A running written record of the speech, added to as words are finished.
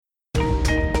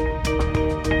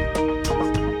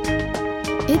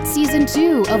Season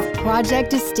 2 of Project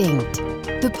Distinct,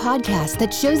 the podcast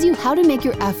that shows you how to make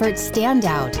your efforts stand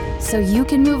out so you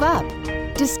can move up.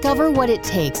 Discover what it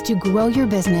takes to grow your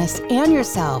business and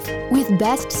yourself with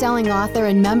best-selling author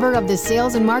and member of the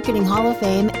Sales and Marketing Hall of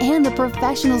Fame and the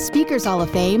Professional Speakers Hall of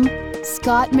Fame,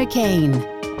 Scott McKain.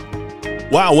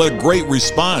 Wow, what a great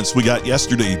response we got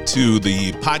yesterday to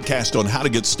the podcast on how to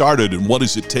get started and what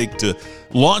does it take to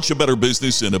launch a better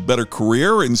business and a better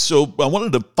career. And so I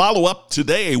wanted to follow up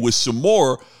today with some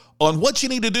more on what you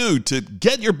need to do to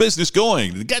get your business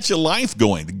going, to get your life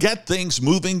going, to get things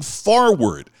moving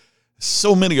forward.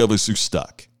 So many of us are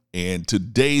stuck. And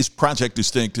today's Project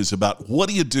Distinct is about what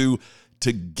do you do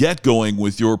to get going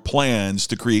with your plans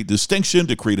to create distinction,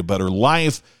 to create a better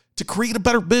life, to create a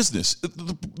better business.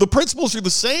 The principles are the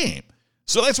same.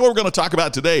 So that's what we're going to talk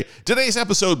about today. Today's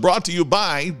episode brought to you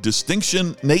by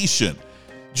Distinction Nation.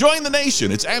 Join the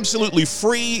nation. It's absolutely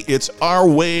free. It's our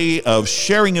way of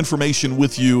sharing information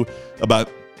with you about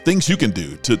things you can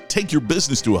do to take your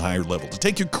business to a higher level, to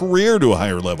take your career to a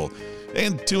higher level,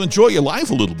 and to enjoy your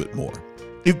life a little bit more.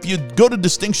 If you go to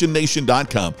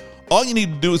distinctionnation.com, all you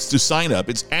need to do is to sign up.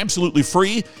 It's absolutely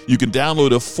free. You can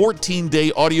download a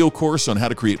 14-day audio course on how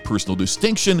to create personal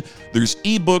distinction. There's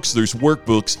ebooks, there's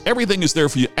workbooks. Everything is there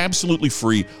for you absolutely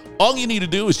free. All you need to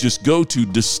do is just go to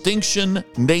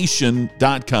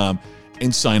distinctionnation.com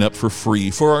and sign up for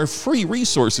free for our free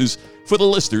resources for the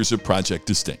listeners of Project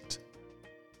Distinct.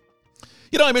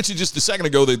 You know, I mentioned just a second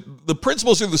ago that the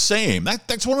principles are the same.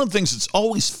 That's one of the things that's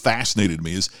always fascinated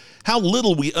me is how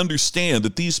little we understand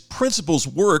that these principles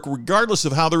work regardless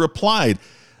of how they're applied.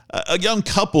 A young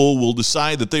couple will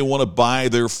decide that they want to buy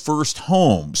their first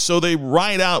home, so they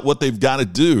write out what they've got to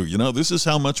do. You know, this is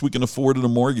how much we can afford in a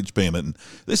mortgage payment, and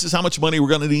this is how much money we're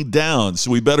going to need down, so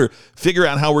we better figure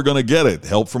out how we're going to get it.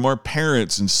 Help from our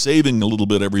parents and saving a little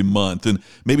bit every month, and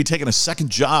maybe taking a second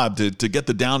job to get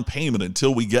the down payment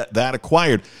until we get that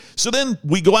acquired. So then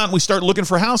we go out and we start looking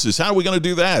for houses. How are we going to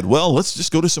do that? Well, let's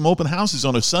just go to some open houses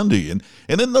on a Sunday, and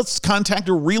then let's contact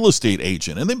a real estate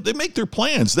agent, and they make their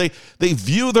plans. They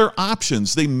view their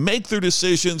options, they make their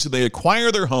decisions, and they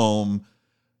acquire their home,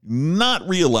 not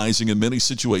realizing in many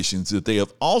situations that they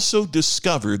have also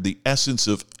discovered the essence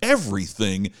of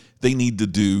everything they need to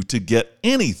do to get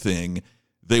anything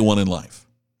they want in life.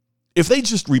 If they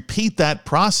just repeat that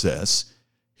process,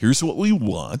 here's what we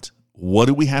want, what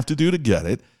do we have to do to get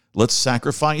it? Let's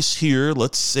sacrifice here,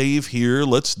 let's save here,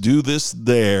 let's do this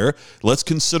there, let's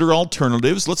consider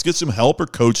alternatives, let's get some help or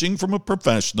coaching from a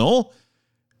professional,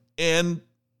 and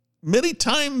many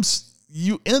times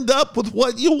you end up with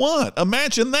what you want.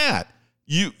 Imagine that.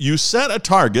 You set a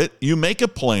target, you make a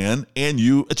plan, and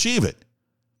you achieve it.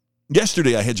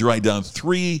 Yesterday, I had you write down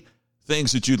 3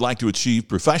 things that you'd like to achieve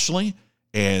professionally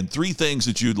and 3 things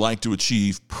that you'd like to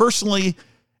achieve personally.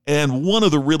 And one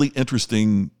of the really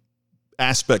interesting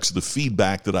aspects of the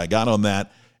feedback that I got on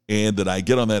that and that I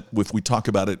get on that if we talk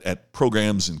about it at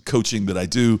programs and coaching that I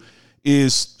do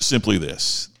is simply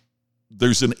this.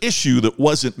 There's an issue that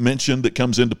wasn't mentioned that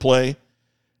comes into play,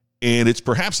 and it's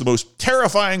perhaps the most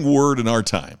terrifying word in our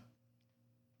time.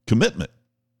 Commitment.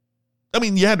 I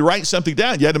mean, you had to write something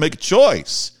down. You had to make a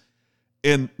choice.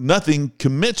 And nothing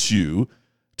commits you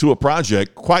to a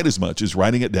project quite as much as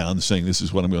writing it down and saying, this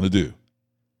is what I'm going to do.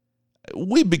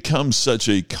 We've become such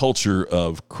a culture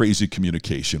of crazy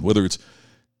communication, whether it's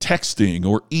texting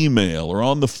or email or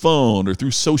on the phone or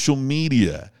through social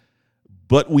media.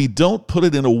 But we don't put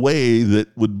it in a way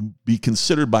that would be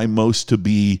considered by most to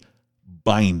be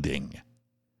binding.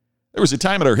 There was a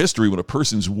time in our history when a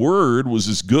person's word was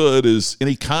as good as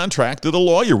any contract that a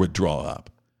lawyer would draw up.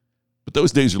 But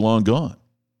those days are long gone.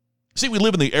 See, we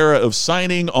live in the era of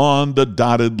signing on the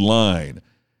dotted line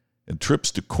and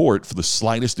trips to court for the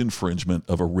slightest infringement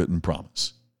of a written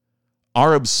promise.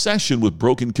 Our obsession with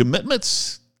broken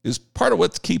commitments is part of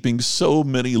what's keeping so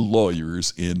many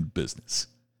lawyers in business.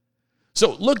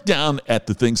 So look down at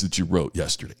the things that you wrote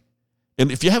yesterday.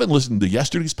 And if you haven't listened to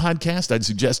yesterday's podcast, I'd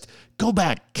suggest go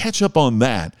back, catch up on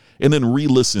that, and then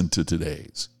re-listen to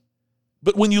today's.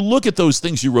 But when you look at those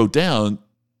things you wrote down,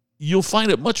 you'll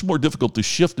find it much more difficult to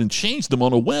shift and change them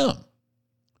on a whim.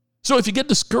 So if you get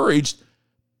discouraged,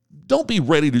 don't be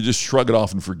ready to just shrug it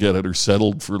off and forget it or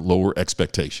settle for lower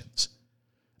expectations.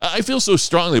 I feel so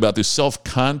strongly about this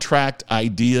self-contract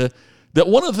idea that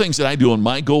one of the things that I do on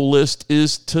my goal list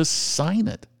is to sign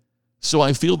it. So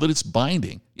I feel that it's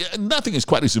binding. Nothing is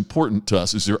quite as important to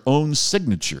us as their own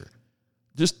signature.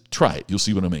 Just try it. You'll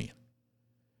see what I mean.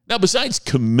 Now, besides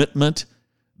commitment,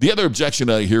 the other objection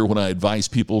I hear when I advise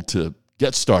people to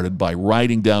get started by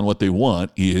writing down what they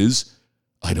want is,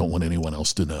 I don't want anyone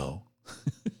else to know.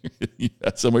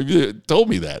 Some of you told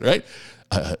me that, right?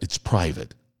 It's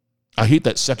private. I hate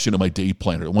that section of my day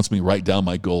planner that wants me to write down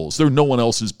my goals. They're no one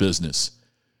else's business.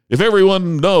 If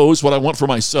everyone knows what I want for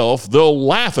myself, they'll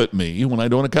laugh at me when I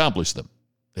don't accomplish them.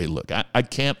 Hey, look, I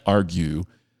can't argue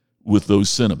with those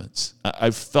sentiments.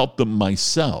 I've felt them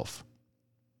myself.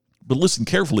 But listen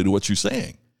carefully to what you're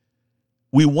saying.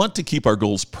 We want to keep our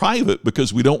goals private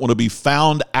because we don't want to be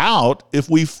found out if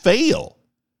we fail.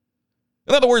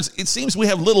 In other words, it seems we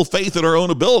have little faith in our own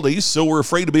abilities, so we're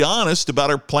afraid to be honest about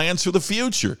our plans for the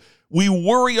future. We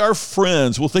worry our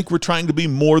friends will think we're trying to be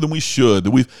more than we should,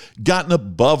 that we've gotten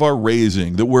above our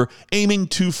raising, that we're aiming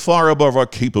too far above our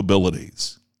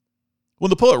capabilities. When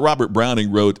the poet Robert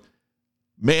Browning wrote,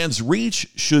 "Man's reach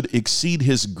should exceed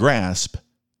his grasp,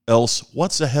 else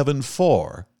what's a heaven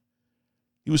for?"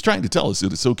 he was trying to tell us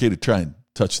that it's okay to try and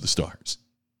touch the stars.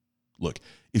 Look,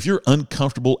 if you're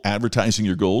uncomfortable advertising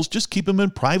your goals, just keep them in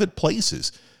private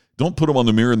places. Don't put them on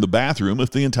the mirror in the bathroom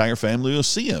if the entire family will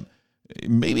see them.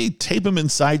 Maybe tape them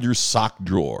inside your sock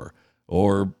drawer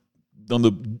or on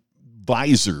the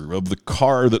visor of the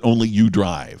car that only you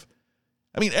drive.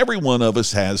 I mean, every one of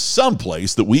us has some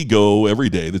place that we go every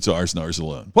day that's ours and ours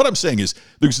alone. What I'm saying is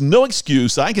there's no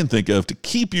excuse I can think of to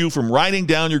keep you from writing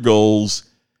down your goals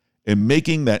and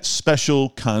making that special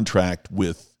contract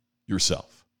with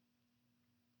yourself.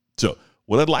 So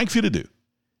what I'd like for you to do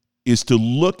is to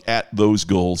look at those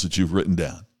goals that you've written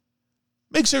down.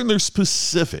 Make certain they're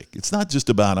specific. It's not just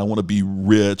about I want to be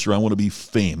rich or I want to be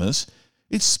famous.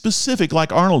 It's specific,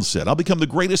 like Arnold said. I'll become the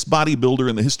greatest bodybuilder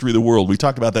in the history of the world. We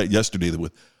talked about that yesterday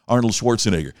with Arnold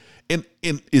Schwarzenegger. And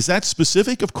is that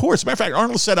specific? Of course. As a matter of fact,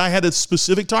 Arnold said I had a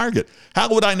specific target. How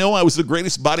would I know I was the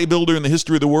greatest bodybuilder in the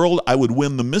history of the world? I would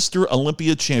win the Mr.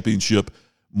 Olympia Championship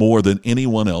more than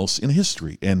anyone else in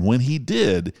history. And when he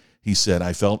did, he said,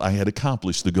 I felt I had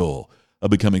accomplished the goal of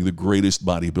becoming the greatest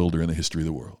bodybuilder in the history of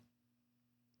the world.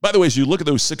 By the way, as you look at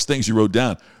those 6 things you wrote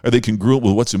down, are they congruent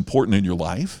with what's important in your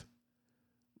life?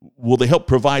 Will they help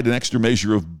provide an extra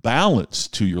measure of balance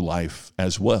to your life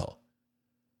as well?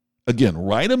 Again,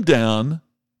 write them down,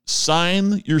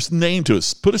 sign your name to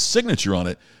it, put a signature on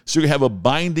it so you have a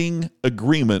binding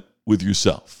agreement with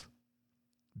yourself.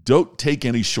 Don't take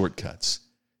any shortcuts.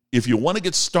 If you want to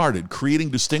get started creating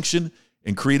distinction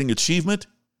and creating achievement,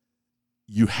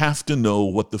 you have to know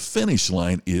what the finish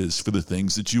line is for the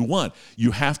things that you want.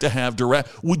 You have to have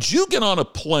direct. Would you get on a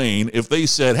plane if they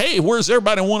said, hey, where's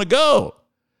everybody want to go?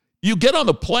 You get on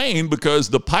the plane because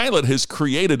the pilot has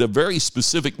created a very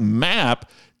specific map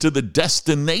to the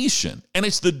destination, and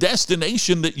it's the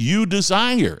destination that you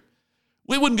desire.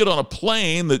 We wouldn't get on a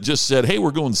plane that just said, hey,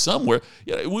 we're going somewhere.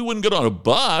 We wouldn't get on a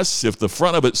bus if the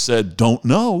front of it said, don't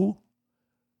know.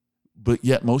 But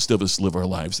yet most of us live our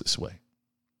lives this way.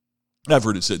 I've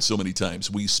heard it said so many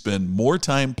times, we spend more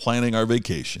time planning our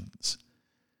vacations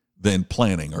than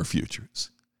planning our futures.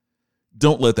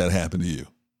 Don't let that happen to you.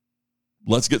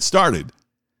 Let's get started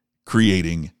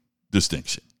creating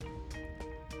distinction.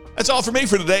 That's all for me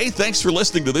for today. Thanks for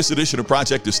listening to this edition of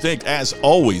Project Distinct. As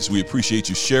always, we appreciate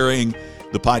you sharing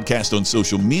the podcast on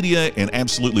social media and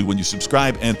absolutely when you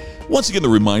subscribe. And once again, the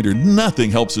reminder,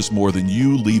 nothing helps us more than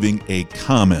you leaving a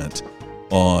comment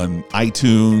on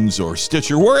iTunes or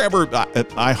Stitcher, wherever, at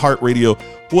iHeartRadio,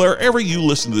 wherever you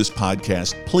listen to this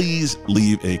podcast, please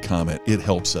leave a comment. It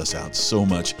helps us out so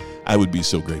much. I would be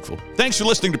so grateful. Thanks for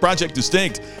listening to Project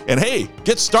Distinct. And hey,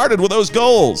 get started with those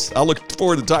goals. I'll look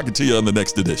forward to talking to you on the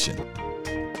next edition.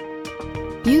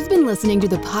 You've been listening to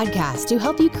the podcast to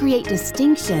help you create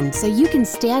distinction so you can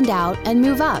stand out and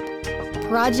move up.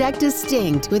 Project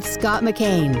Distinct with Scott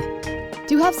McKain.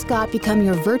 To have Scott become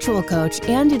your virtual coach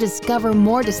and to discover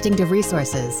more distinctive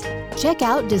resources, check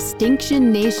out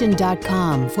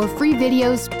DistinctionNation.com for free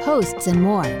videos, posts, and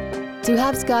more. To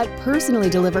have Scott personally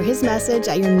deliver his message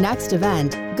at your next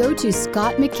event, go to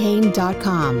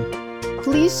ScottMcKain.com.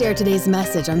 Please share today's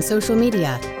message on social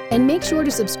media and make sure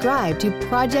to subscribe to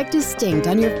Project Distinct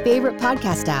on your favorite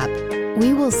podcast app.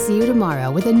 We will see you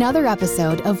tomorrow with another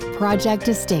episode of Project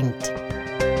Distinct.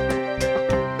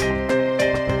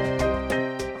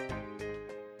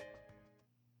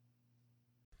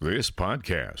 This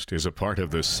podcast is a part of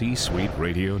the C-Suite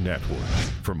Radio Network.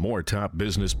 For more top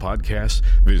business podcasts,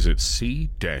 visit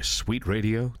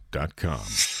c-suiteradio.com.